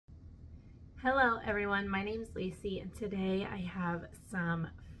Hello everyone, my name is Lacey and today I have some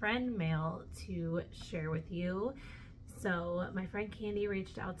friend mail to share with you. So my friend Kandi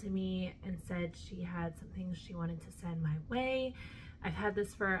reached out to me and said she had some things she wanted to send my way. I've had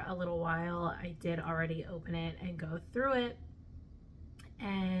this for a little while. I did already open it and go through it,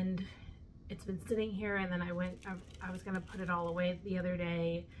 and it's been sitting here, and then I was gonna put it all away the other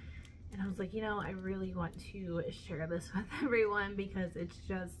day, and I was like, you know, I really want to share this with everyone because it's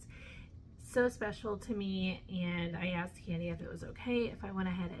just so special to me. And I asked Kandi if it was okay if I went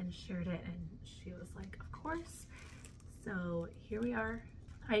ahead and shared it, and she was like, of course. So here we are.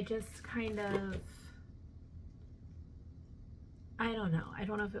 I just kind of, I don't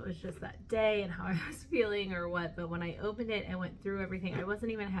know if it was just that day and how I was feeling or what, but when I opened it and went through everything, I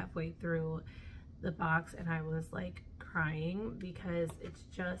wasn't even halfway through the box and I was like crying because it's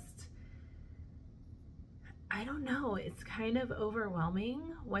just, I don't know, it's kind of overwhelming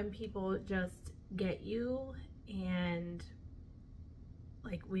when people just get you, and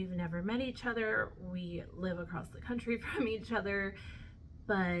like, we've never met each other, we live across the country from each other,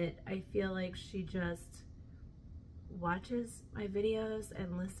 but I feel like she just watches my videos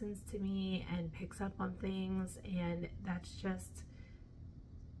and listens to me and picks up on things, and that's just,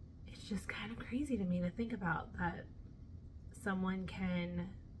 it's just kind of crazy to me to think about that someone can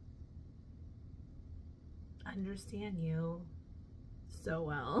understand you so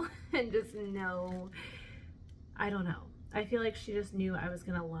well and just know, I don't know. I feel like she just knew I was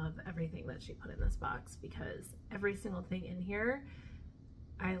gonna love everything that she put in this box, because every single thing in here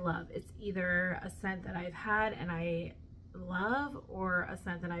I love. It's either a scent that I've had and I love, or a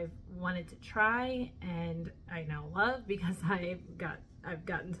scent that I've wanted to try and I now love because I've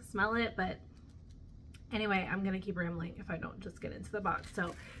gotten to smell it. But anyway, I'm gonna keep rambling if I don't just get into the box.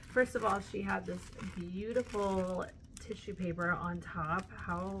 So first of all, she had this beautiful tissue paper on top.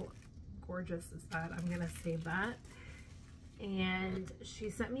 How gorgeous is that? I'm gonna save that. And she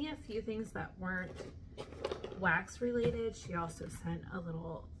sent me a few things that weren't wax related. She also sent a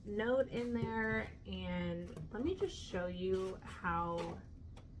little note in there, and let me just show you how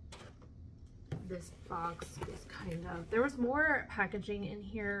this box is kind of, there was more packaging in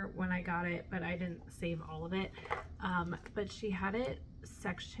here when I got it, but I didn't save all of it. But she had it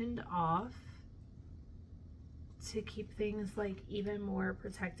sectioned off to keep things like even more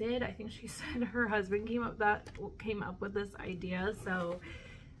protected. I think she said her husband came up with this idea, so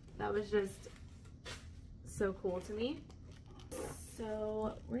that was just so cool to me.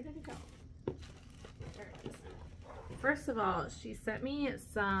 So where did it go? There it is. First of all, she sent me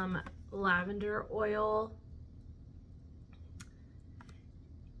some lavender oil.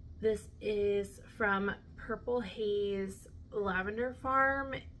 This is from Purple Haze Lavender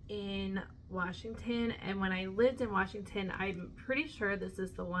Farm in Washington, and when I lived in Washington, I'm pretty sure this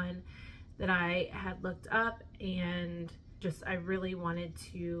is the one that I had looked up, and just I really wanted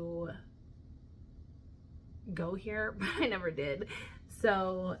to go here, but I never did.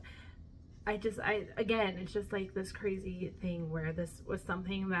 So again, it's just like this crazy thing where this was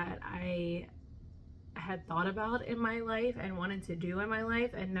something that I had thought about in my life and wanted to do in my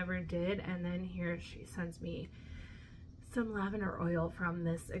life and never did, and then here she sends me some lavender oil from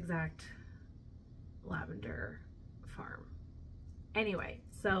this exact lavender farm. Anyway,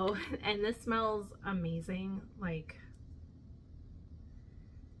 so, and this smells amazing, like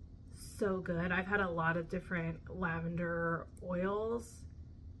so good. I've had a lot of different lavender oils,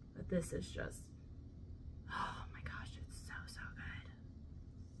 but this is just, oh my gosh, it's so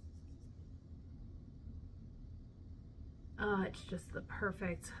good. Oh, it's just the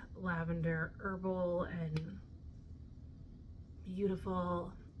perfect lavender herbal and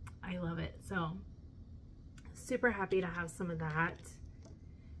beautiful. I love it. So super happy to have some of that.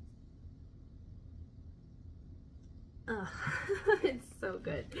 Oh, it's so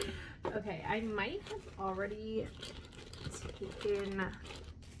good. Okay, I might have already taken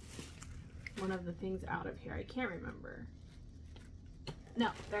one of the things out of here. I can't remember. No,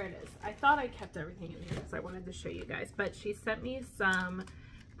 there it is. I thought I kept everything in here because I wanted to show you guys, but she sent me some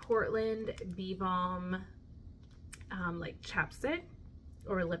Portland Bee Balm like chapstick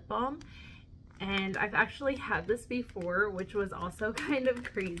or lip balm, and I've actually had this before, which was also kind of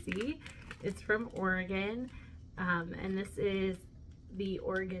crazy. It's from Oregon, and this is the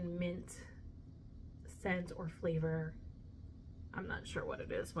Oregon mint scent or flavor. I'm not sure what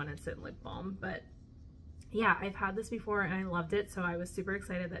it is when it's in lip balm, but yeah, I've had this before and I loved it, so I was super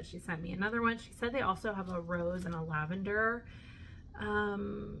excited that she sent me another one. She said they also have a rose and a lavender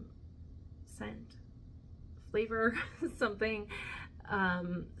scent flavor something.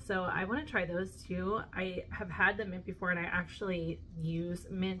 So I want to try those too. I have had the mint before, and I actually use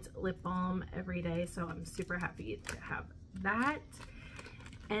mint lip balm every day, so I'm super happy to have that.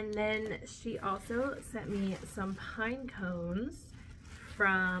 And then she also sent me some pine cones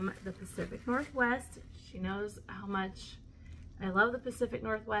from the Pacific Northwest. She knows how much I love the Pacific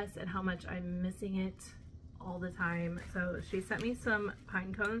Northwest and how much I'm missing it all the time. So she sent me some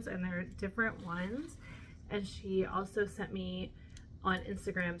pine cones, and they're different ones. And she also sent me on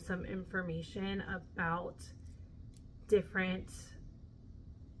Instagram some information about different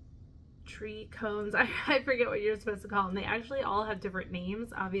tree cones. I forget what you're supposed to call them. They actually all have different names,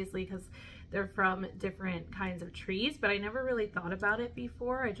 obviously, because they're from different kinds of trees, but I never really thought about it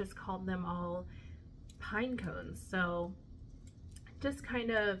before. I just called them all pine cones. So just kind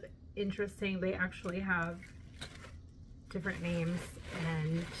of interesting. They actually have different names,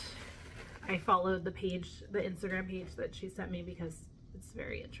 and I followed the page, the Instagram page that she sent me, because it's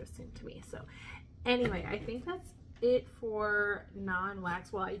very interesting to me. So anyway, I think that's it for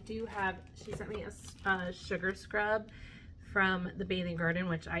non-wax. Well, I do have, she sent me a sugar scrub from the Bathing Garden,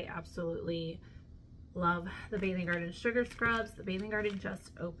 which I absolutely love. The Bathing Garden sugar scrubs. The Bathing Garden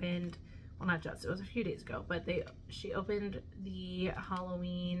just opened, well, not just, it was a few days ago, but she opened the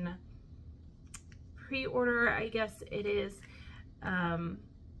Halloween pre-order, I guess it is.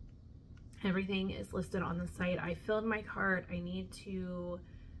 Everything is listed on the site. I filled my cart. I need to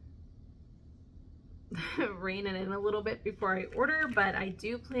rein it in a little bit before I order, but I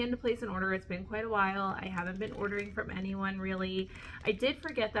do plan to place an order. It's been quite a while. I haven't been ordering from anyone really. I did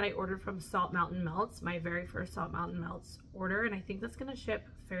forget that I ordered from Salt Mountain Melts, my very first Salt Mountain Melts order, and I think that's going to ship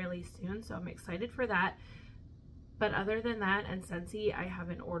fairly soon, so I'm excited for that. But other than that and Scentsy, I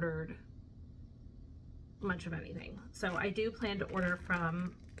haven't ordered much of anything. So I do plan to order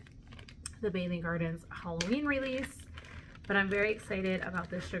from the Bathing Garden's Halloween release, but I'm very excited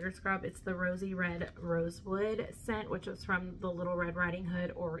about this sugar scrub. It's the Rosy Red Rosewood scent, which is from the Little Red Riding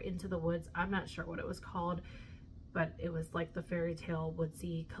Hood or Into the Woods. I'm not sure what it was called, but it was like the fairy tale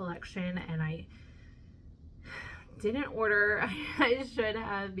woodsy collection, and I didn't order. I should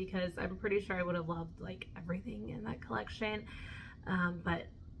have, because I'm pretty sure I would have loved like everything in that collection, but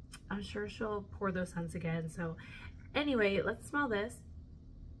I'm sure she'll pour those scents again. So anyway, let's smell this.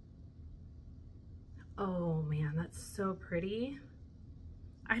 Oh man, that's so pretty.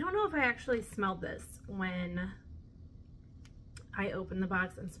 I don't know if I actually smelled this when I opened the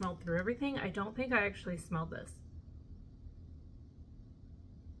box and smelled through everything. I don't think I actually smelled this.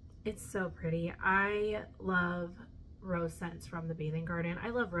 It's so pretty. I love rose scents from the Bathing Garden. I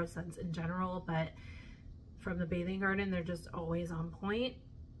love rose scents in general, but from the Bathing Garden, they're just always on point.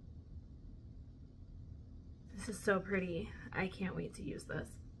 This is so pretty. I can't wait to use this.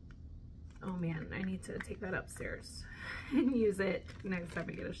 Oh man, I need to take that upstairs and use it next time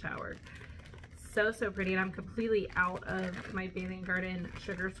I get a shower. So, so pretty. And I'm completely out of my Bathing Garden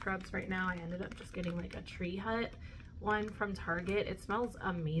sugar scrubs right now. I ended up just getting like a Tree Hut one from Target. It smells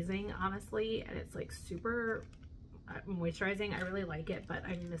amazing, honestly, and it's like super moisturizing. I really like it, but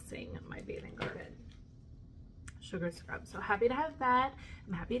I'm missing my Bathing Garden sugar scrub. So happy to have that.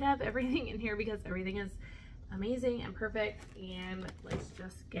 I'm happy to have everything in here because everything is amazing and perfect. And let's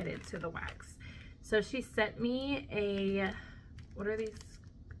just get into the wax. So she sent me a, what are these?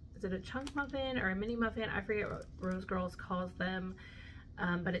 Is it a chunk muffin or a mini muffin? I forget what Rose Girls calls them,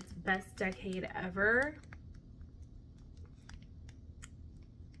 but it's Best Decade Ever.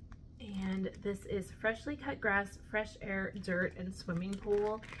 And this is freshly cut grass, fresh air, dirt, and swimming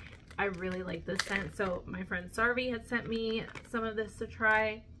pool. I really like this scent. So my friend Sarvi had sent me some of this to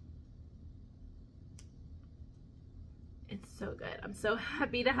try. It's so good. I'm so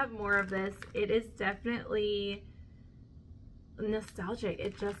happy to have more of this. It is definitely nostalgic.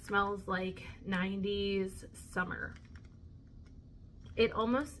 It just smells like 90s summer. It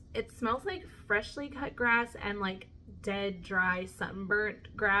smells like freshly cut grass and like dead, dry,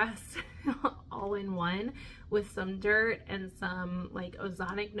 sunburnt grass all in one, with some dirt and some like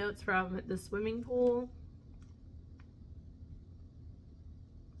ozonic notes from the swimming pool.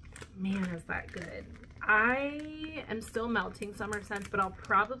 Man, is that good. I am still melting summer scents, but I'll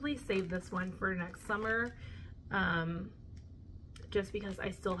probably save this one for next summer, just because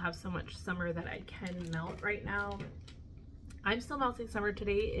I still have so much summer that I can melt right now. I'm still melting summer.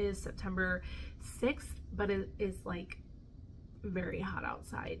 Today is September 6th, but it is like very hot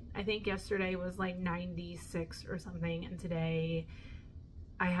outside. I think yesterday was like 96 or something, and today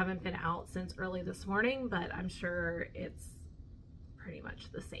I haven't been out since early this morning, but I'm sure it's pretty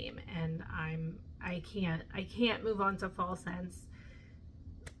much the same. And I can't move on to fall scents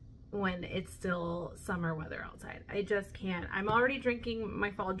when it's still summer weather outside. I just can't. I'm already drinking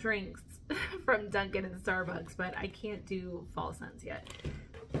my fall drinks from Dunkin' and Starbucks, but I can't do fall scents yet.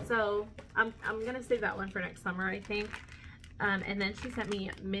 So I'm gonna save that one for next summer, I think. And then she sent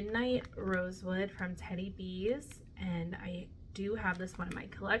me Midnight Rosewood from Teddy Bees, and I do have this one in my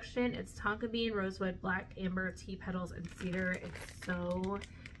collection. It's tonka bean, rosewood, black amber, tea petals, and cedar. It's so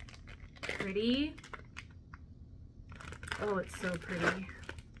pretty. Oh, it's so pretty.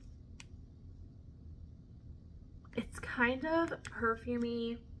 It's kind of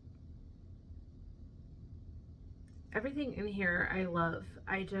perfumey. Everything in here I love.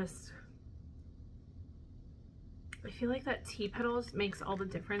 I feel like that tea petals makes all the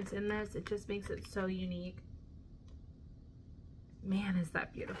difference in this. It just makes it so unique. Man, is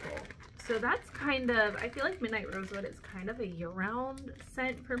that beautiful. So that's kind of, I feel like Midnight Rosewood is kind of a year-round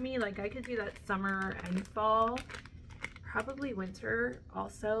scent for me. Like I could do that summer and fall, probably winter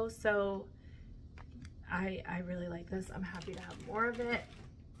also. So I really like this. I'm happy to have more of it.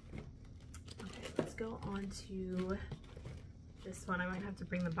 Okay, let's go on to this one. I might have to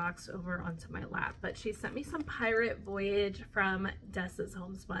bring the box over onto my lap, but she sent me some Pirate Voyage from Dessa's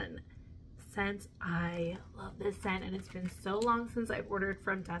Homespun scent. I love this scent, and it's been so long since I've ordered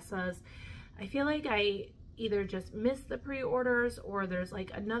from Dessa's. I feel like I either just missed the pre-orders or there's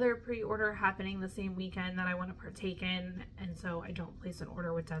like another pre-order happening the same weekend that I want to partake in, and so I don't place an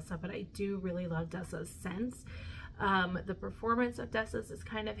order with Dessa, but I do really love Dessa's scents. The performance of Dessa's is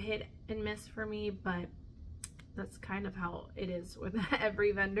kind of hit and miss for me, but that's kind of how it is with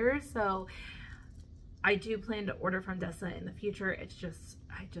every vendor. So I do plan to order from Dessa in the future. It's just,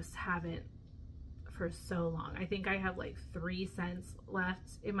 I just haven't for so long. I think I have like 3 scents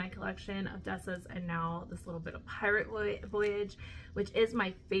left in my collection of Dessa's, and now this little bit of Pirate Voyage, which is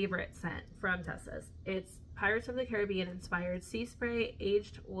my favorite scent from Dessa's. It's Pirates of the Caribbean inspired sea spray,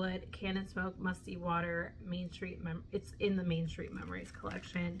 aged wood, cannon smoke, musty water, Main Street it's in the Main Street Memories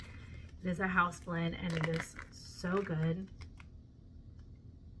collection. It is a house blend, and it is so good.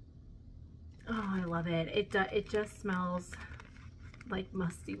 Oh, I love it. It just smells like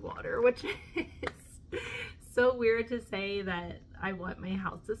musty water, which is so weird to say that I want my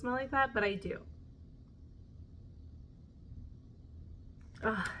house to smell like that, but I do.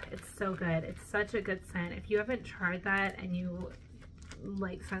 Oh, it's so good. It's such a good scent. If you haven't tried that and you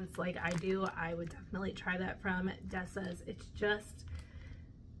like scents like I do, I would definitely try that from Dessa's. It's just,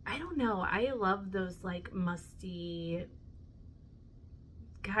 I don't know. I love those like musty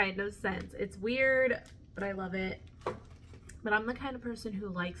kind of scents. It's weird, but I love it. But I'm the kind of person who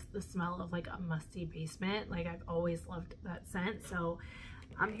likes the smell of like a musty basement. Like I've always loved that scent. So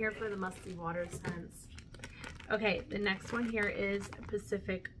I'm here for the musty water scents. Okay, the next one here is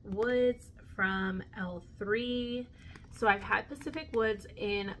Pacific Woods from L3. So I've had Pacific Woods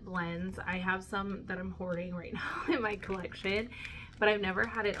in blends. I have some that I'm hoarding right now in my collection, but I've never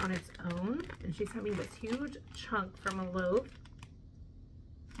had it on its own. And she sent me this huge chunk from a loaf.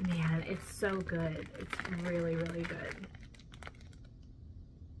 Man, it's so good. It's really, really good.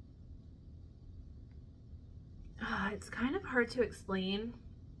 It's kind of hard to explain.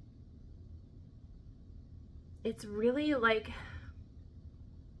 It's really like,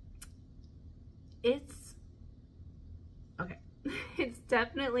 it's, okay. It's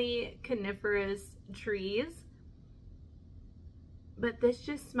definitely coniferous trees, but this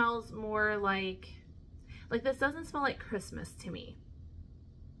just smells more like this doesn't smell like Christmas to me.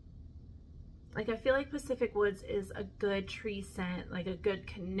 Like I feel like Pacific Woods is a good tree scent, like a good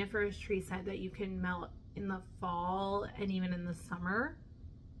coniferous tree scent that you can melt in the fall and even in the summer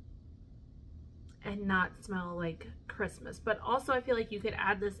and not smell like Christmas. But also I feel like you could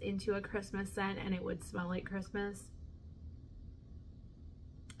add this into a Christmas scent and it would smell like Christmas.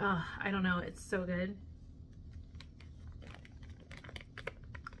 Oh, I don't know. It's so good.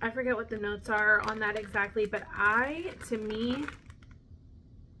 I forget what the notes are on that exactly, but to me,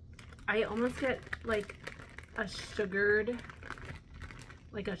 I almost get like a sugary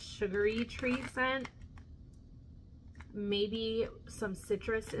tree scent. Maybe some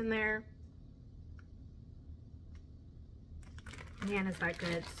citrus in there. Man, is that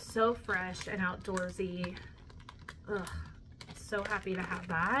good. So fresh and outdoorsy. Ugh, so happy to have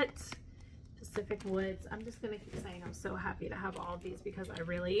that. Pacific Woods. I'm just going to keep saying I'm so happy to have all of these because I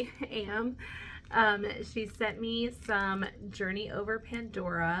really am. She sent me some Journey Over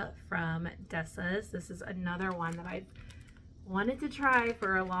Pandora from Dessa's. This is another one that I've wanted to try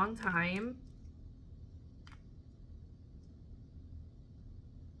for a long time.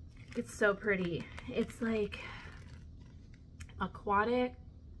 It's so pretty. It's like aquatic,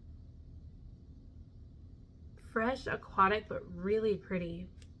 fresh aquatic, but really pretty.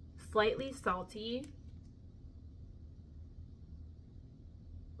 slightly salty.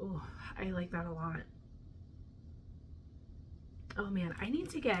 Oh, I like that a lot. Oh man, I need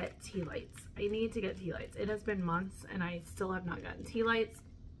to get tea lights. I need to get tea lights. It has been months and I still have not gotten tea lights.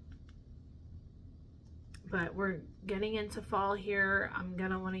 But we're getting into fall here. I'm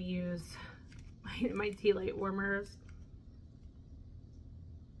gonna want to use my tea light warmers.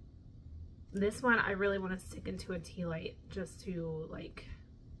 This one I really want to stick into a tea light just to like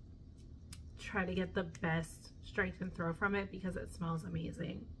try to get the best strength and throw from it because it smells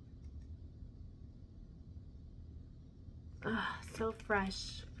amazing. So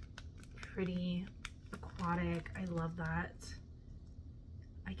fresh, pretty, aquatic. I love that.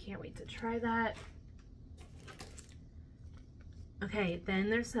 I can't wait to try that. Okay, then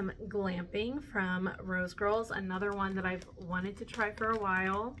there's some glamping from Rose Girls, another one that I've wanted to try for a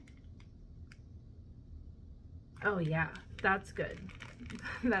while. Oh yeah, that's good.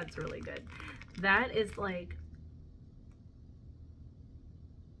 That's really good. That is like,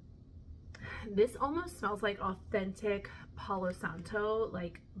 this almost smells like authentic Palo Santo,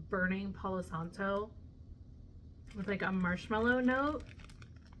 like burning Palo Santo with like a marshmallow note.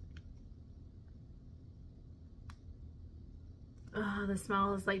 Oh, the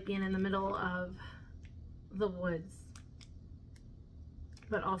smell is like being in the middle of the woods,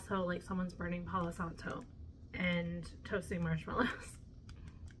 but also like someone's burning Palo Santo and toasting marshmallows.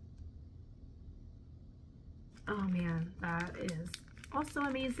 Oh man, that is also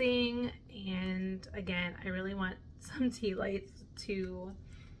amazing. And again, I really want some tea lights to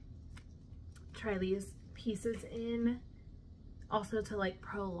try these pieces in, also to like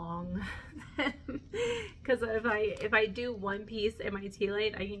prolong them, because if I do one piece in my tea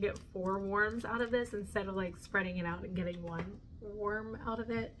light, I can get 4 warms out of this instead of like spreading it out and getting 1 warm out of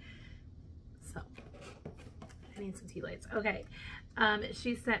it. So I need some tea lights. Okay,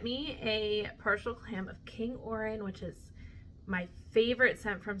 she sent me a partial clam of King Orin, which is my favorite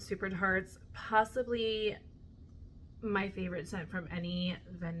scent from Super Tarts, possibly my favorite scent from any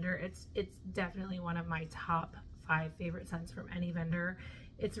vendor. It's definitely one of my top 5 favorite scents from any vendor.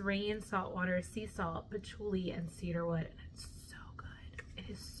 It's rain, saltwater, sea salt, patchouli, and cedarwood, and it's so good. It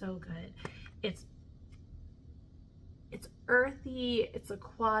is so good. It's earthy, it's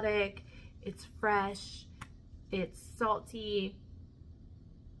aquatic, it's fresh, it's salty.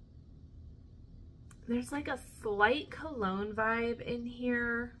 There's like a slight cologne vibe in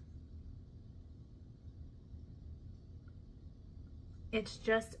here. It's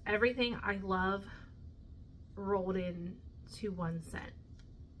just everything I love rolled into one scent.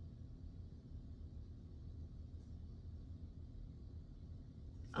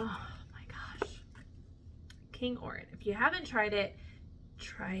 Oh my gosh. King Orin. If you haven't tried it,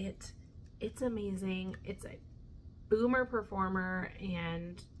 try it. It's amazing. It's a boomer performer,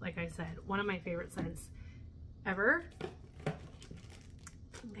 and like I said, one of my favorite scents ever.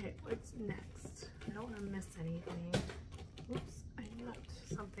 Okay, what's next? I don't want to miss anything. Oops, I knocked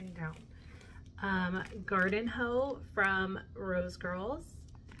something down. Garden Hoe from Rose Girls.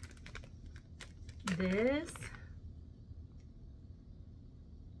 This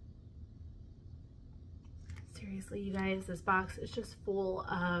seriously, you guys, this box is just full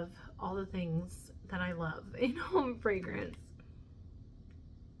of all the things that I love in home fragrance.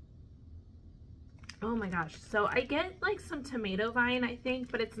 Oh my gosh. So I get like some tomato vine, I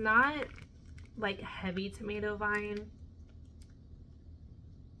think, but it's not like heavy tomato vine.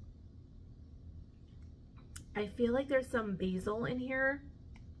 I feel like there's some basil in here.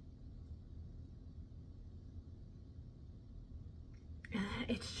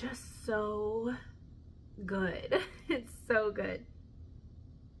 It's just so good. It's so good.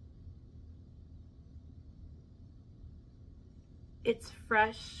 It's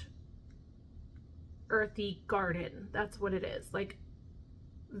fresh, earthy garden. That's what it is. Like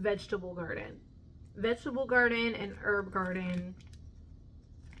vegetable garden. Vegetable garden and herb garden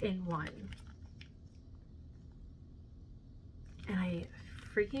in one. And I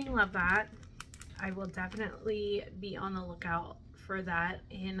freaking love that. I will definitely be on the lookout for that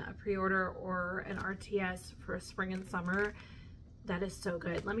in a pre-order or an RTS for spring and summer. That is so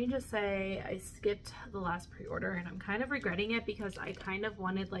good. Let me just say I skipped the last pre-order and I'm kind of regretting it because I kind of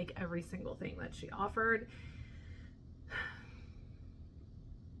wanted like every single thing that she offered.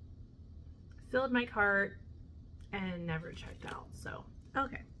 Filled my cart and never checked out. So,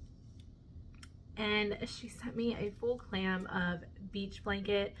 okay. And she sent me a full clam of beach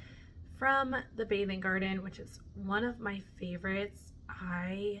blanket from the Bathing Garden, which is one of my favorites.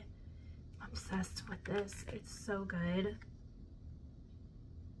 I'm obsessed with this. It's so good.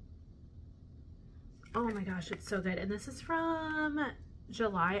 Oh my gosh, it's so good. And this is from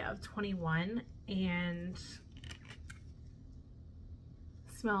July of 21 and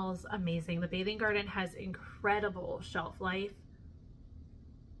smells amazing. The Bathing Garden has incredible shelf life.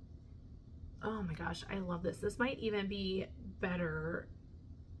 Oh my gosh, I love this. This might even be better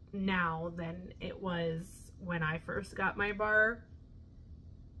now than it was when I first got my bar.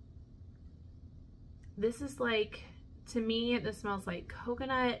 This is like, to me, this smells like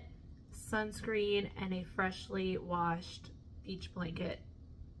coconut, sunscreen, and a freshly washed beach blanket.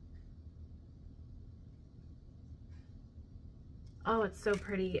 Oh, it's so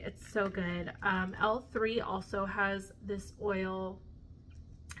pretty. It's so good. L3 also has this oil.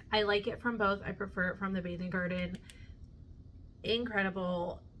 I like it from both. I prefer it from the Bathing Garden.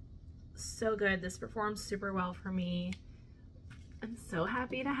 Incredible. So good. This performs super well for me. I'm so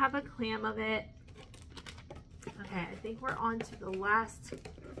happy to have a clam of it. Okay, I think we're on to the last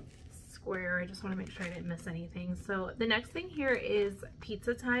square. I just want to make sure I didn't miss anything. So the next thing here is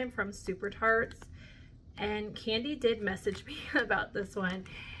Pizza Time from Super Tarts. And Kandi did message me about this one.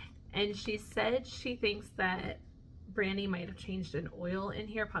 And she said she thinks that Brandy might have changed an oil in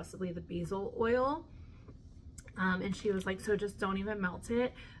here, possibly the basil oil. And she was like, so just don't even melt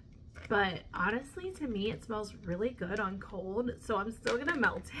it. But honestly, to me, it smells really good on cold. So I'm still going to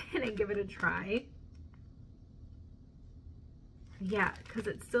melt it and give it a try. Yeah, because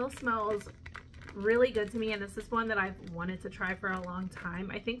it still smells really good to me. And this is one that I've wanted to try for a long time.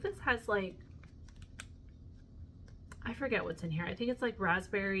 I think this has like, I forget what's in here. I think it's like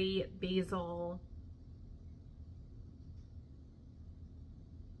raspberry, basil.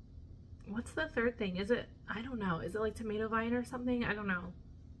 What's the third thing? Is it, I don't know. Is it like tomato vine or something? I don't know.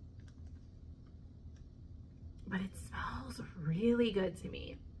 But it smells really good to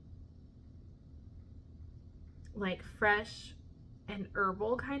me. Like fresh and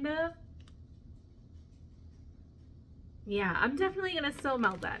herbal kind of. Yeah, I'm definitely going to still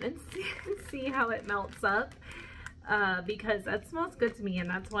melt that and see how it melts up. Because that smells good to me, and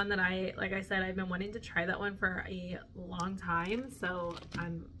that's one that like I said, I've been wanting to try that one for a long time, so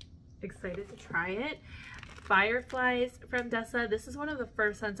I'm excited to try it. Fireflies from Dessa. This is one of the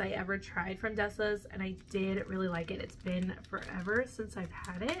first scents I ever tried from Dessa's, and I did really like it. It's been forever since I've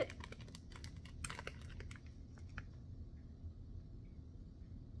had it.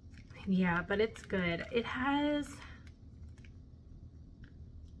 Yeah, but it's good. It has...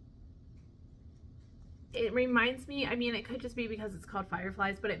 It reminds me, I mean, it could just be because it's called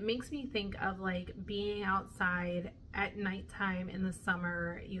Fireflies, but it makes me think of like being outside at nighttime in the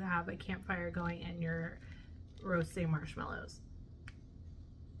summer. You have a campfire going and you're roasting marshmallows.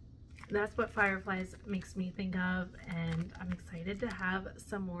 That's what Fireflies makes me think of, and I'm excited to have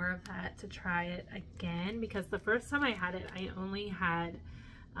some more of that to try it again, because the first time I had it, I only had,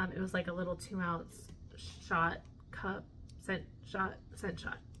 it was like a little 2-ounce shot cup, scent shot.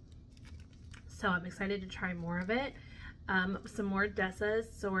 So I'm excited to try more of it. Some more Dessa's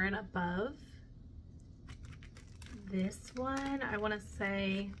Soarin' Above. This one, I want to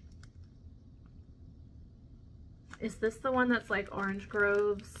say, is this the one that's like Orange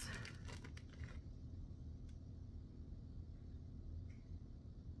Groves?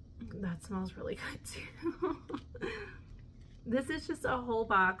 That smells really good too. This is just a whole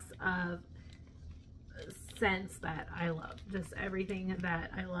box of scents that I love. Just everything that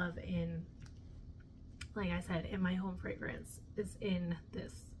I love in, like I said, in my home fragrance is in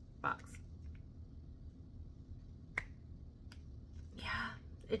this box. Yeah,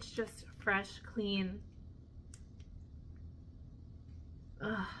 it's just fresh, clean,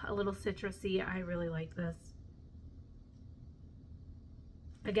 a little citrusy. I really like this.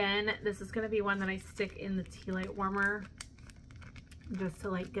 Again, this is going to be one that I stick in the tea light warmer just to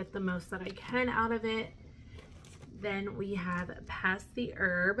like get the most that I can out of it. Then we have Pass the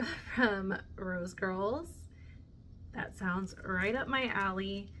Herb from Rose Girls. That sounds right up my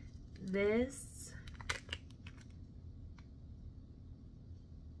alley. This,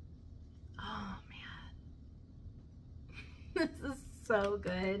 oh man, this is so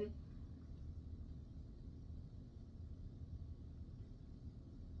good.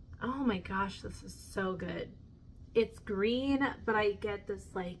 Oh my gosh, this is so good. It's green, but I get this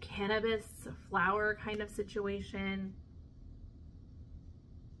like cannabis flower kind of situation.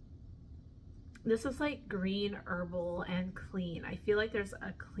 This is like green, herbal, and clean. I feel like there's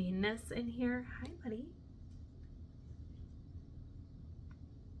a cleanness in here. Hi, buddy.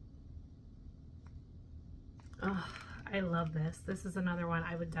 Oh, I love this. This is another one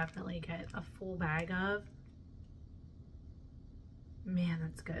I would definitely get a full bag of. Man,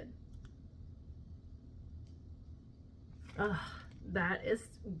 that's good. Oh, that is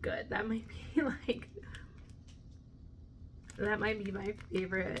good. That might be like, That might be my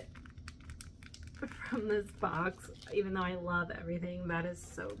favorite from this box, even though I love everything. That is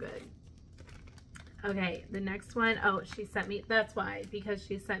so good. Okay, the next one, oh, she sent me, that's why, because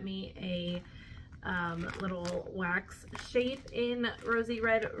she sent me a little wax shape in Rosy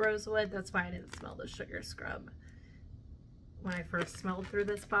Red Rosewood. That's why I didn't smell the sugar scrub when I first smelled through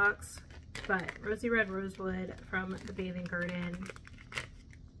this box. But Rosy Red Rosewood from the Bathing Garden.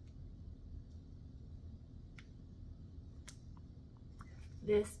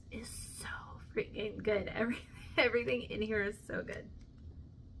 This is so freaking good. Everything in here is so good.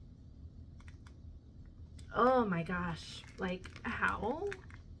 Oh my gosh, like how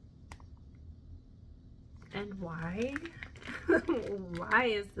and why? Why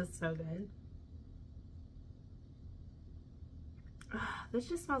is this so good? This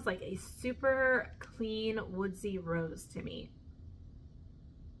just smells like a super clean woodsy rose to me.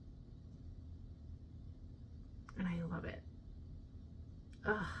 And I love it.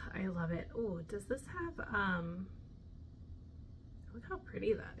 I love it. Oh, does this have, look how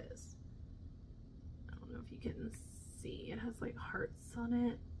pretty that is. I don't know if you can see. It has like hearts on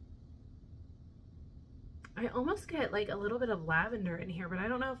it. I almost get like a little bit of lavender in here, but I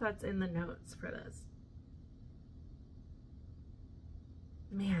don't know if that's in the notes for this.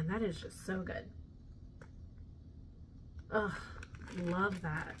 Man, that is just so good. Ugh, love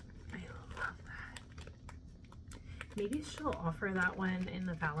that. I love that. Maybe she'll offer that one in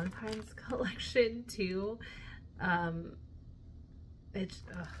the Valentine's collection too. It's,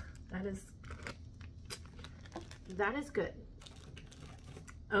 that is good.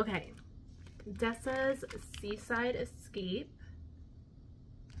 Okay, Dessa's Seaside Escape.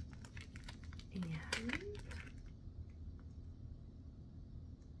 And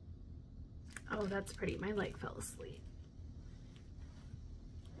oh, that's pretty. My leg fell asleep.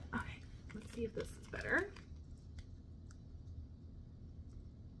 Okay, let's see if this is better.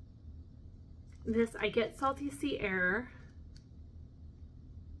 This, I get Salty Sea Air.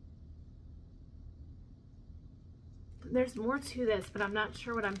 There's more to this, but I'm not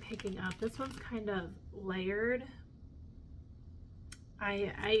sure what I'm picking up. This one's kind of layered.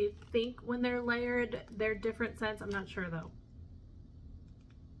 I think when they're layered, they're different scents. I'm not sure though.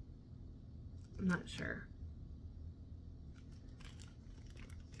 I'm not sure.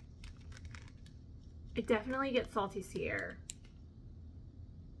 I definitely get Salty Sea Air.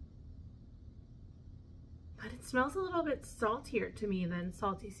 But it smells a little bit saltier to me than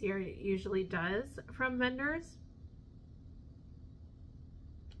Salty Sea Air usually does from vendors.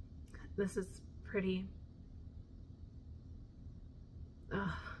 This is pretty. Ugh.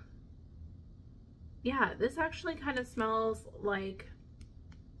 Yeah, this actually kind of smells like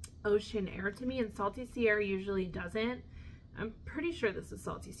ocean air to me, and Salty Sea Air usually doesn't. I'm pretty sure this is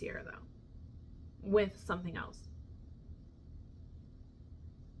Salty Sea Air though, with something else.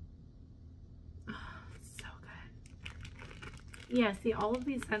 Oh, so good. Yeah, see, all of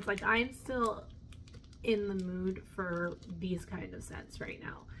these scents, like I'm still in the mood for these kind of scents right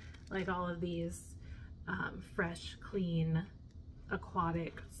now. Like all of these fresh, clean,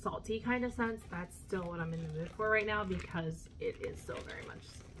 aquatic, salty kind of scents. That's still what I'm in the mood for right now because it is still very much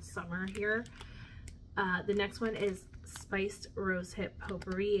summer here. The next one is Spiced Rosehip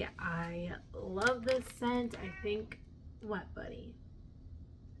Potpourri. I love this scent. I think, what, buddy?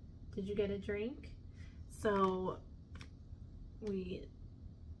 Did you get a drink? So we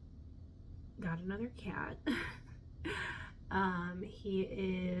got another cat. He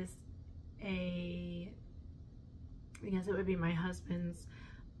is I guess it would be my husband's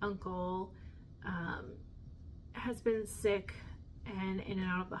uncle, has been sick and in and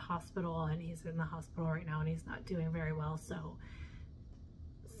out of the hospital, and he's in the hospital right now and he's not doing very well, so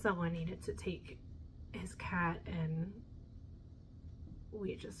someone needed to take his cat and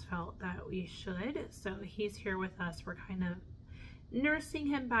we just felt that we should. So he's here with us. We're kind of nursing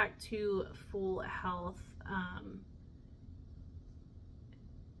him back to full health.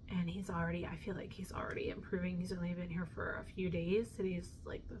 And he's already, I feel like he's already improving. He's only been here for a few days. Today's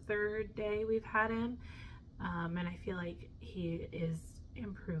like the third day we've had him. And I feel like he is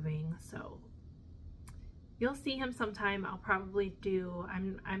improving. So you'll see him sometime. I'll probably do,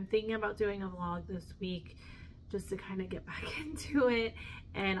 I'm thinking about doing a vlog this week just to kind of get back into it.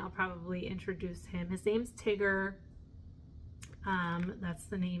 And I'll probably introduce him. His name's Tigger. That's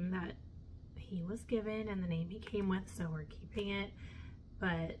the name that he was given and the name he came with. So we're keeping it.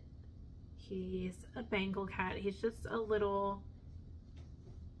 But he's a Bengal cat. He's just a little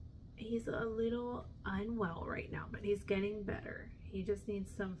unwell right now, but he's getting better. He just needs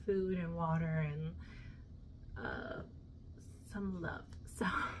some food and water and some love. So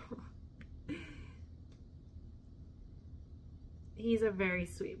He's a very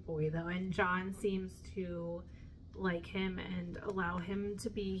sweet boy though, and John seems to like him and allow him to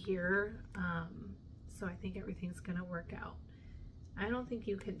be here. So I think everything's gonna work out. I don't think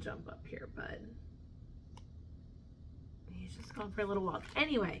you can jump up here, bud. He's just going for a little walk.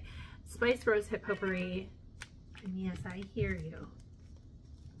 Anyway, Spiced Rose Hip Potpourri. And yes, I hear you.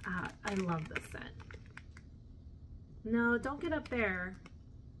 I love this scent. No, don't get up there.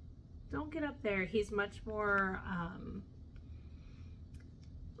 Don't get up there. He's much more,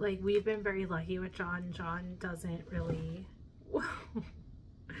 like, we've been very lucky with John. John doesn't really,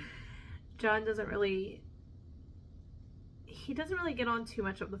 John doesn't really, he doesn't really get on too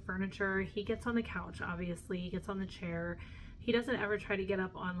much of the furniture. He gets on the couch, obviously. He gets on the chair. He doesn't ever try to get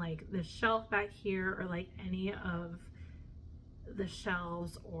up on, like, the shelf back here or, like, any of the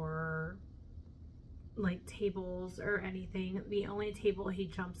shelves or, like, tables or anything. The only table he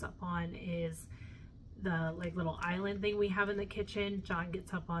jumps up on is the, like, little island thing we have in the kitchen. John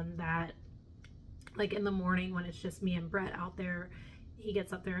gets up on that, like, in the morning when it's just me and Brett out there. He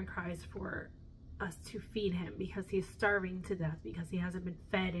gets up there and cries for us to feed him because he's starving to death because he hasn't been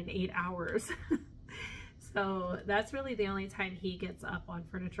fed in 8 hours. So that's really the only time he gets up on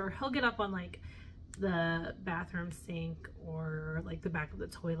furniture. He'll get up on, like, the bathroom sink or, like, the back of the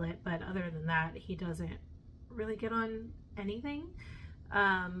toilet, but other than that, he doesn't really get on anything.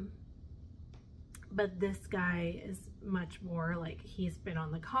 But this guy is much more, like, he's been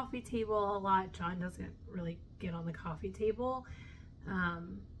on the coffee table a lot. John doesn't really get on the coffee table,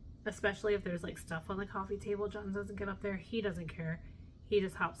 especially if there's, like, stuff on the coffee table. John doesn't get up there. He doesn't care. He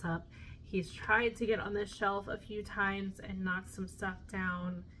just hops up. He's tried to get on this shelf a few times and knock some stuff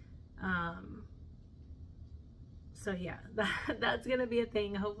down. So yeah, that's gonna be a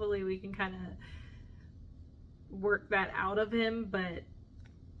thing. Hopefully we can kind of work that out of him, but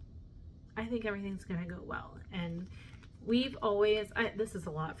I think everything's gonna go well. And we've always, this is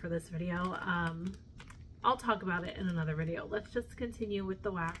a lot for this video. I'll talk about it in another video. Let's just continue with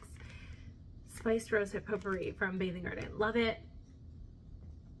the wax. Spiced Rose Hip Potpourri from Bathing Garden. Love it.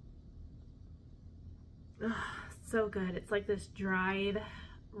 Ugh, so good. It's like this dried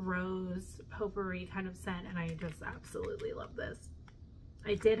rose potpourri kind of scent, and I just absolutely love this.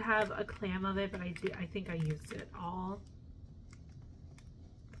 I did have a clam of it, but I think I used it all.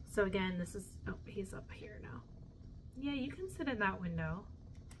 So again, this is, oh, he's up here now. Yeah, you can sit in that window.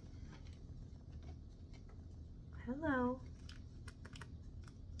 Hello.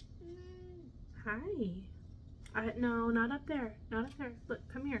 Hi. No, not up there. Not up there. Look,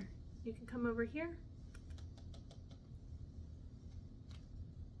 come here. You can come over here.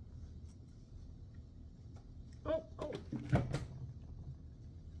 Oh.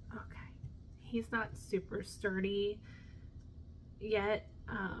 Okay. He's not super sturdy yet.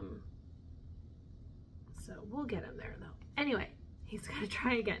 So we'll get him there though. Anyway, he's gonna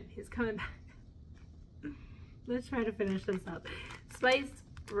try again. He's coming back. Let's try to finish this up. Spiced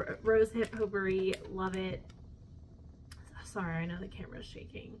Rose Hip Potpourri. Love it. Sorry, I know the camera's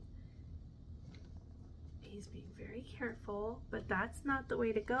shaking. He's being very careful, but that's not the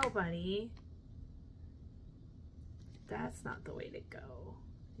way to go, buddy. That's not the way to go.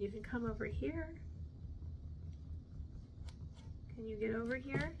 You can come over here. Can you get over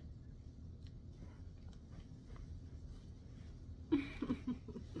here?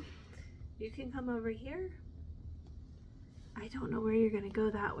 You can come over here. I don't know where you're gonna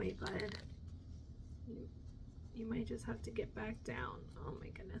go that way, bud. You might just have to get back down. Oh my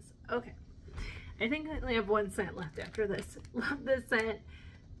goodness. Okay. I think I only have one scent left after this. Love this scent.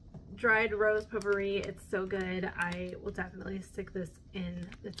 Dried Rose Potpourri. It's so good. I will definitely stick this in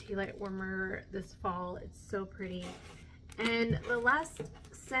the tea light warmer this fall. It's so pretty. And the last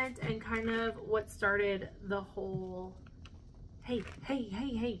scent and kind of what started the whole, hey.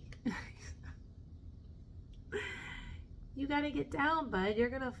 You gotta get down, bud. You're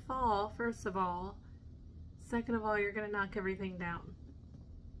gonna fall, first of all. Second of all, you're gonna knock everything down.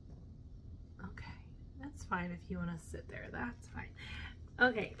 Okay, that's fine if you wanna sit there. That's fine.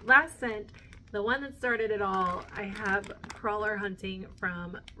 Okay, last scent, the one that started it all. I have Crawler Hunting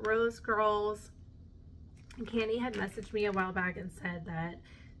from Rose Girls. And Kandi had messaged me a while back and said that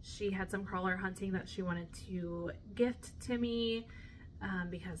she had some Crawler Hunting that she wanted to gift to me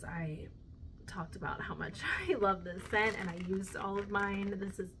because I talked about how much I love this scent and I used all of mine.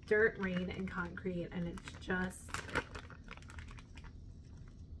 This is Dirt, Rain, and Concrete, and it's just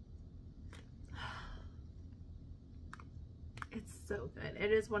it's so good.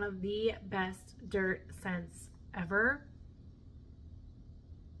 It is one of the best dirt scents ever.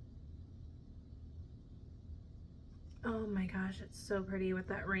 Oh my gosh, it's so pretty with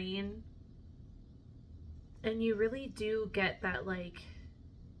that rain. And you really do get that like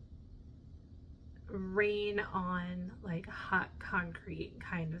rain on like hot concrete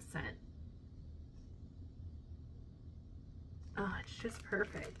kind of scent. Oh, it's just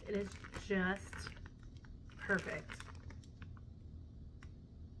perfect. It is just perfect.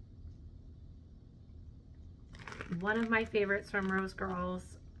 One of my favorites from Rose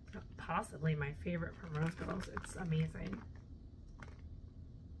Girls, possibly my favorite from Rose Girls. It's amazing.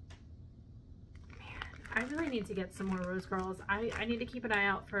 Man, I really need to get some more Rose Girls. I need to keep an eye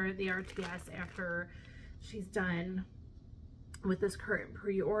out for the RTS after she's done with this current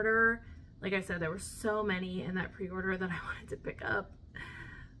pre-order. Like I said, there were so many in that pre-order that I wanted to pick up.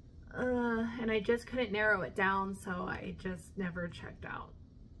 And I just couldn't narrow it down, so I just never checked out.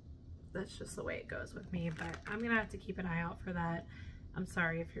 That's just the way it goes with me, but I'm gonna have to keep an eye out for that. I'm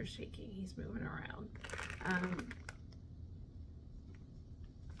sorry if you're shaking, he's moving around.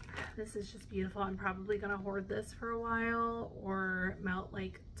 This is just beautiful. I'm probably gonna hoard this for a while or melt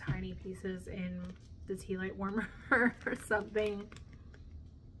like tiny pieces in the tea light warmer or something.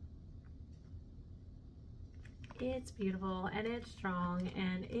 It's beautiful and it's strong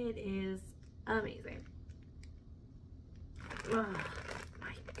and it is amazing. Oh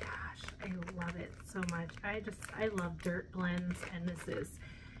my gosh, I love it so much. I love dirt blends, and this is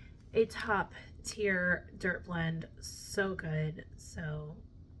a top tier dirt blend. So good. So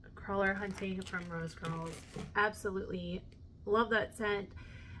Crawler Hunting from Rose Girls, absolutely love that scent.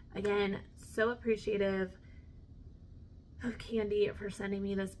 Again, so appreciative of Kandi for sending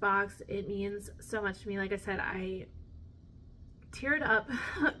me this box. It means so much to me. Like I said, I teared up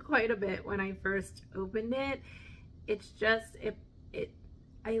quite a bit when I first opened it. It's just,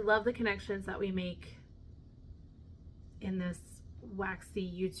 I love the connections that we make in this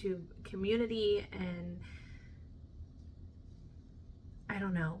waxy YouTube community, and I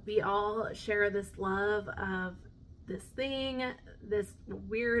don't know, we all share this love of this thing, this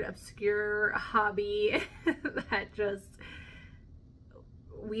weird obscure hobby that just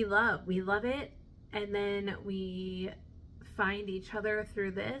we love it, and then we find each other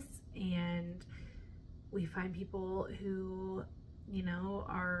through this, and we find people who, you know,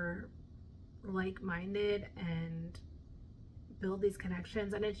 are like-minded and build these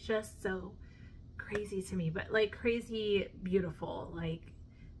connections, and it's just so crazy to me, but like crazy beautiful. Like,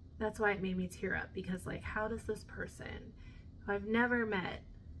 that's why it made me tear up, because like, how does this person who I've never met,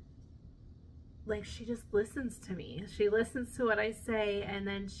 like, she just listens to me, she listens to what I say, and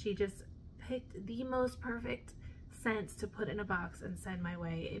then she just picked the most perfect scents to put in a box and send my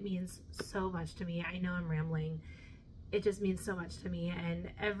way. It means so much to me. I know I'm rambling. It just means so much to me.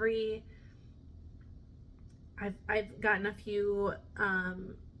 And I've gotten a few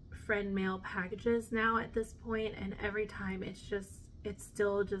friend mail packages now at this point, and every time it's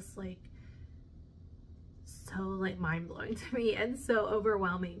still just like so like mind-blowing to me and so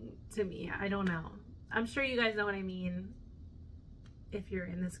overwhelming to me. I don't know. I'm sure you guys know what I mean if you're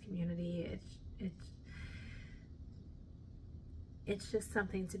in this community. It's just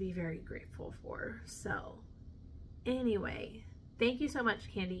something to be very grateful for. So anyway, thank you so much,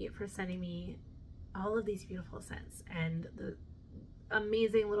 Kandi, for sending me all of these beautiful scents and the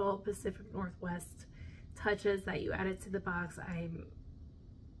amazing little Pacific Northwest touches that you added to the box. I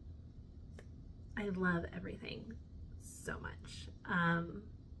love everything so much.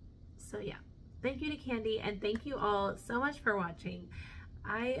 So yeah, thank you to Kandi, and thank you all so much for watching.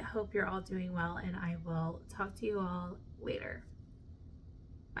 I hope you're all doing well, and I will talk to you all later.